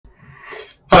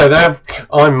Hello there,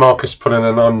 I'm Marcus Pullen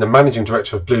and I'm the Managing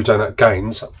Director of Blue Donut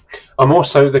Games. I'm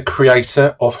also the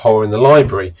creator of Horror in the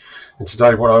Library, and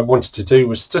today what I wanted to do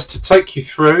was just to take you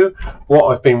through what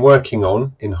I've been working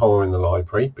on in Horror in the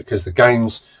Library, because the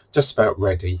game's just about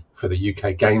ready for the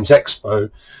UK Games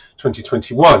Expo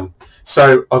 2021.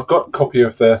 So I've got a copy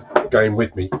of the game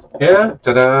with me here,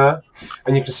 ta-da!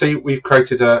 And you can see we've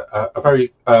created a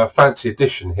very fancy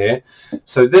edition here.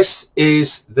 So this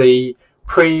is the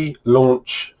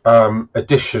pre-launch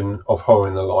edition of Horror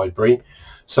in the Library.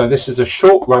 So this is a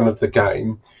short run of the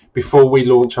game before we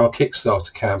launch our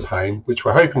Kickstarter campaign, which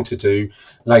we're hoping to do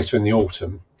later in the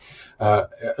autumn,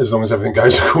 as long as everything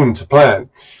goes according to plan.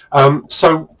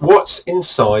 So what's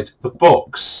inside the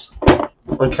box?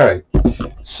 Okay,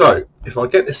 so if I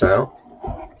get this out,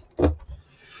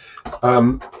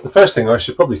 the first thing I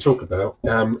should probably talk about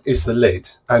is the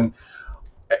lid. And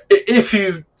if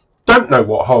you don't know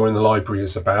what Horror in the Library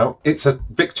is about, it's a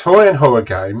Victorian horror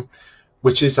game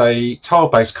which is a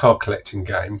tile-based card collecting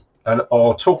game, and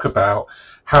I'll talk about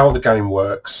how the game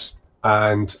works,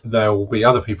 and there will be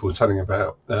other people telling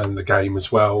about the game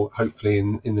as well, hopefully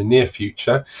in the near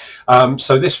future.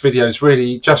 So this video is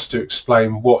really just to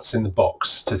explain what's in the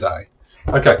box today.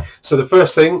 Okay, so the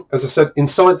first thing, as I said,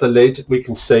 inside the lid we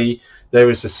can see there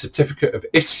is a certificate of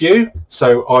issue.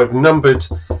 So I've numbered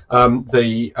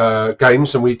the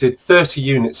games, and we did 30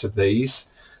 units of these.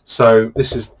 So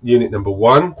this is unit number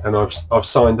 1, and I've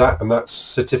signed that, and that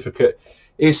certificate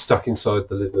is stuck inside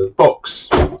the lid of the box.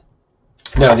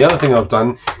 Now the other thing I've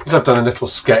done is I've done a little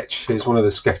sketch. Here's one of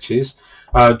the sketches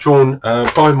drawn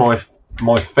by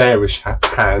my fairish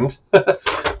hand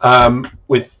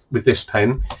with this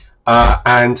pen,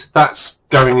 and that's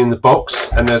going in the box,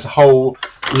 and there's a whole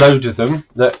load of them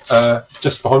that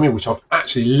just behind me, which I've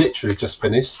actually literally just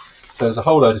finished. So there's a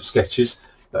whole load of sketches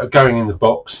that are going in the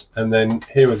box, and then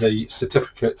here are the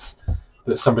certificates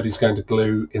that somebody's going to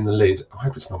glue in the lid. I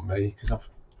hope it's not me, because I've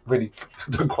really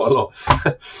done quite a lot.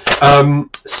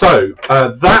 So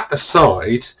that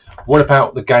aside, what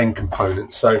about the game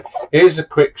components? So here's a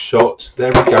quick shot.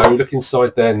 There we go. Look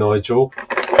inside there, Nigel,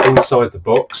 inside the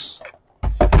box,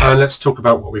 and let's talk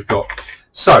about what we've got.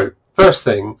 So first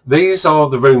thing, these are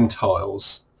the room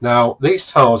tiles. Now these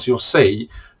tiles, you'll see,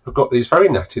 have got these very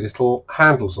natty little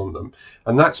handles on them,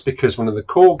 and that's because one of the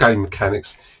core game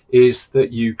mechanics is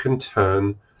that you can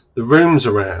turn the rooms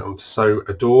around. So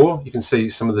a door, you can see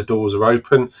some of the doors are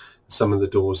open, some of the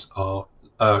doors are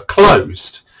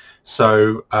closed.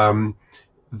 So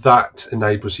that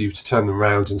enables you to turn them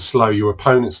around and slow your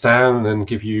opponents down and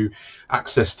give you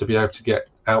access to be able to get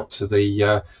out to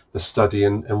the study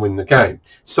and win the game.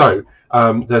 So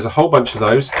there's a whole bunch of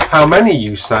those. How many,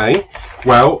 you say?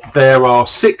 Well, there are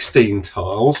 16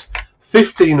 tiles,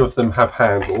 15 of them have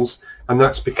handles, and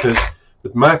that's because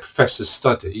the Mad Professor's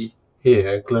study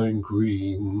here, glowing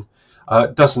green,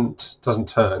 doesn't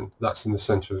turn. That's in the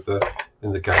center of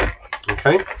the game.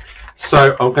 Okay,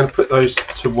 so I'm going to put those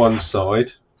to one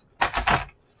side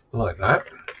like that.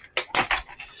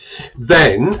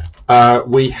 Then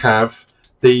we have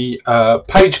the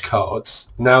page cards.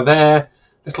 Now they're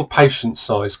little patient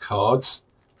size cards.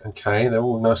 Okay, they're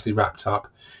all nicely wrapped up,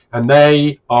 and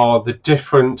they are the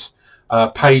different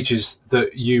pages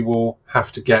that you will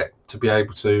have to get to be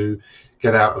able to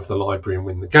get out of the library and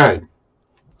win the game.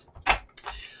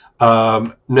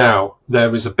 Now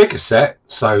there is a bigger set,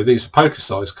 so these are poker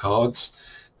size cards.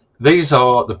 These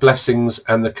are the blessings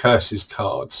and the curses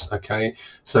cards. Okay,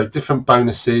 so different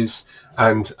bonuses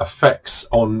and effects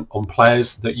on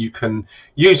players that you can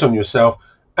use on yourself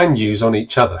and use on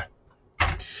each other.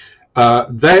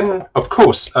 Then of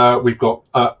course we've got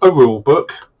a rule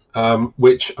book,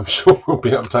 which I'm sure we'll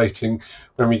be updating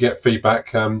when we get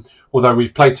feedback, although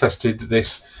we've play tested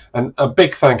this, and a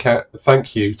big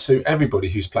thank you to everybody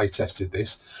who's play tested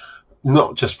this,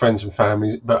 not just friends and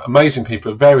families, but amazing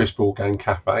people at various board game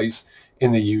cafes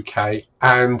in the UK,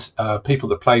 and people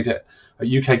that played it at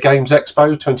UK Games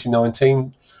Expo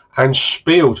 2019 and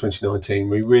Spiel 2019.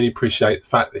 We really appreciate the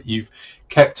fact that you've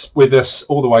kept with us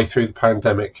all the way through the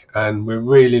pandemic, and we're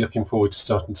really looking forward to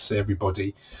starting to see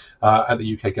everybody at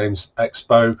the UK Games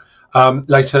Expo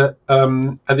later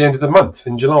at the end of the month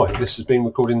in July. This has been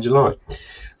recorded in July.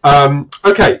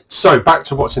 Okay, so back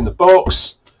to what's in the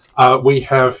box. We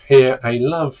have here a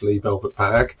lovely velvet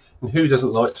bag, and who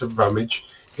doesn't like to rummage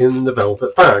in the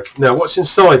velvet bag? Now what's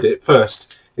inside it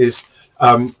first is,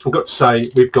 I've got to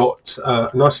say, we've got a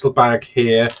nice little bag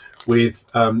here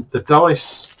with the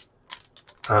dice,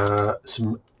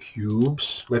 some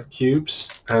cubes, red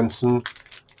cubes, and some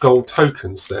gold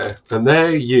tokens there, and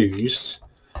they're used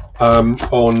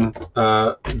on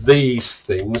these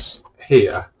things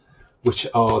here. which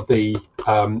are the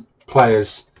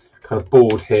players kind of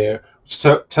board here, which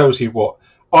tells you what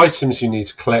items you need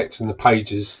to collect and the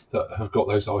pages that have got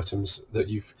those items that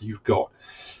you've got.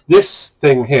 This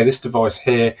thing here, this device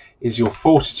here, is your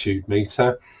fortitude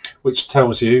meter, which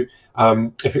tells you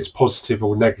if it's positive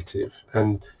or negative,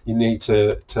 and you need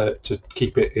to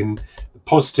keep it in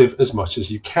positive as much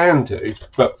as you can do.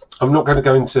 But I'm not going to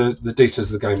go into the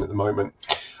details of the game at the moment.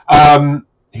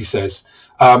 He says,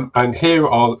 and here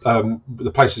are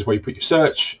the places where you put your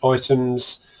search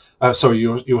items,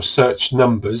 your search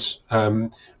numbers,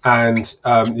 and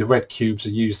the red cubes are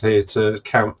used here to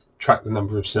track the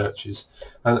number of searches,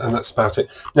 and that's about it.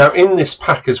 Now in this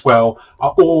pack as well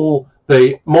are all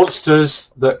the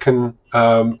monsters that can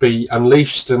be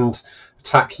unleashed and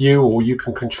attack you, or you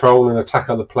can control and attack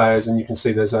other players, and you can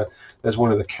see there's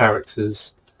one of the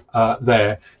characters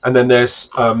there, and then there's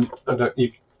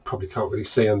you probably can't really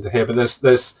see under here, but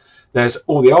there's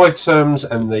all the items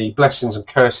and the blessings and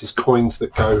curses coins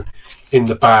that go in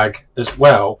the bag as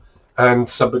well. And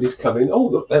somebody's coming. Oh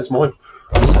look, there's my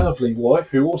lovely wife,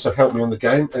 who also helped me on the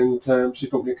game, and she's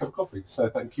brought me a cup of coffee, so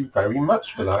thank you very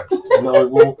much for that. And I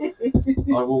will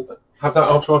have that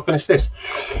after I finish this.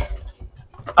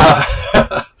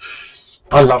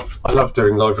 I love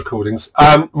doing live recordings.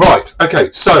 Right,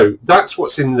 okay, so that's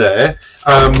what's in there.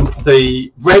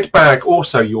 The red bag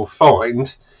also, you'll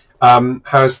find,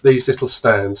 has these little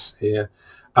stands here.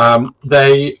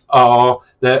 There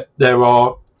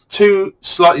are two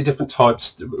slightly different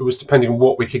types. It was depending on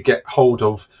what we could get hold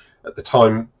of at the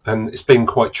time, and it's been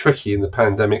quite tricky in the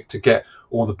pandemic to get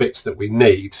all the bits that we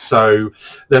need, so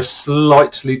they're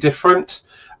slightly different.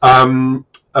 Some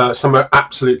are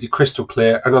absolutely crystal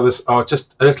clear and others are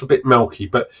just a little bit milky,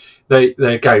 but they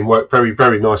again work very,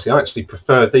 very nicely. I actually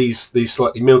prefer these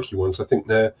slightly milky ones. I think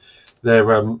they're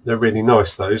really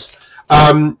nice, those.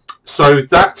 So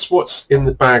that's what's in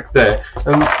the bag there.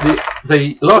 And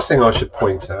the last thing I should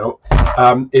point out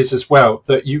is as well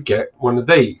that you get one of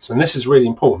these, and this is really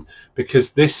important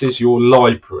because this is your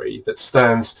library that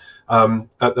stands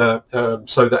at the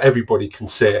so that everybody can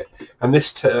see it, and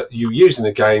this you use in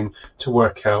the game to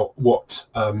work out what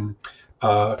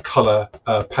colour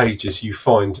pages you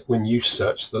find when you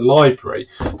search the library,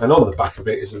 and on the back of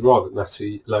it is a rather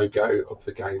nutty logo of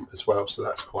the game as well, so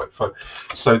that's quite fun.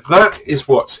 So that is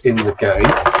what's in the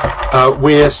game.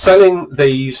 We're selling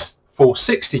these for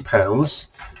 £60.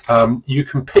 You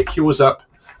can pick yours up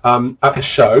at the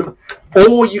show,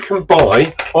 or you can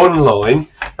buy online,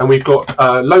 and we've got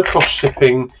low-cost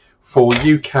shipping for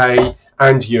UK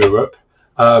and Europe.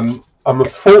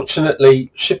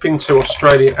 Unfortunately, shipping to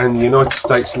Australia and the United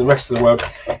States and the rest of the world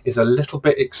is a little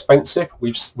bit expensive.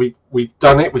 We've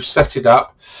done it, we've set it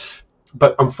up,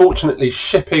 but unfortunately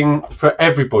shipping for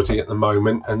everybody at the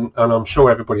moment, and I'm sure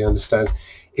everybody understands,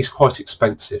 is quite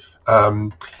expensive,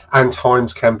 and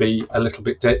times can be a little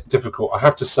bit difficult. I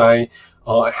have to say,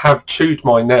 I have chewed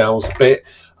my nails a bit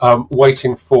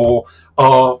waiting for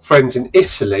our friends in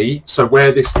Italy. So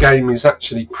where this game is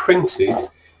actually printed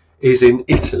is in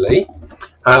Italy,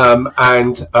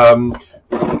 and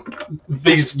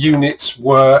these units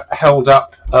were held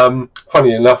up,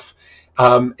 funny enough,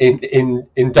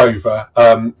 in Dover.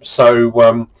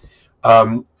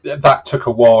 That took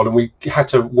a while, and we had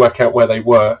to work out where they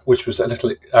were, which was a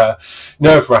little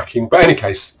nerve-wracking. But in any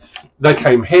case, they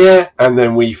came here, and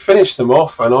then we finished them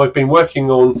off, and I've been working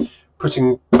on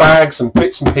putting bags and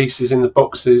bits and pieces in the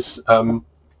boxes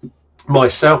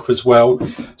myself as well.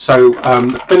 So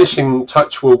the finishing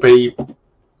touch will be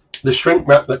the shrink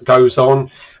wrap that goes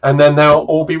on, and then they'll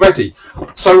all be ready.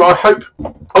 So I hope,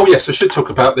 oh yes, I should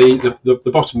talk about the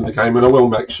bottom of the game, and I will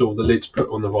make sure the lid's put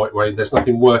on the right way. There's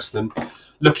nothing worse than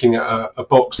looking at a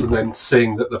box and then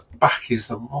seeing that the back is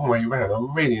the wrong way around.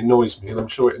 It really annoys me, and I'm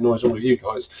sure it annoys all of you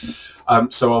guys.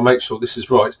 So I'll make sure this is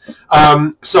right.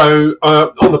 So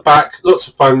on the back, lots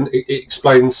of fun. It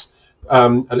explains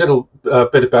a little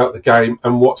bit about the game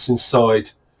and what's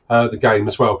inside the game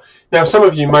as well. Now, some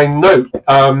of you may note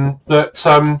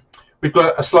that we've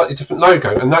got a slightly different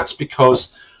logo, and that's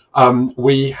because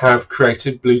we have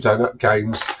created Blue Donut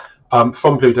Games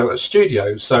from Blue Donut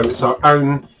Studios. So it's our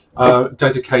own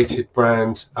dedicated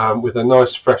brand with a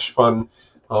nice, fresh, fun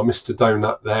Mr.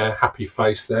 Donut there, happy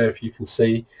face there, if you can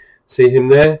see him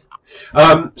there.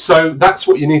 So that's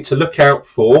what you need to look out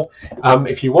for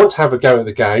if you want to have a go at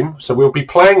the game. So we'll be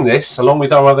playing this along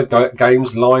with our other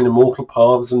games, Line, Immortal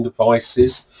Paths and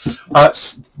Devices.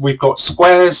 We've got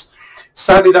Squares.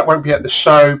 Sadly, that won't be at the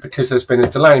show because there's been a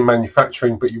delay in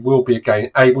manufacturing, but you will be again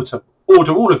able to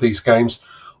order all of these games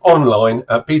online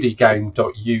at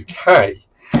bdgame.uk.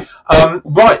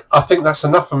 Right, I think that's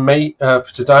enough from me for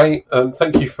today.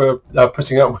 Thank you for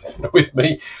putting up with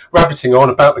me rabbiting on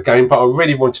about the game, but I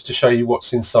really wanted to show you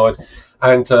what's inside,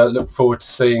 and look forward to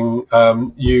seeing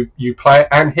you play it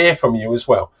and hear from you as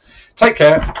well. Take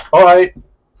care. Bye.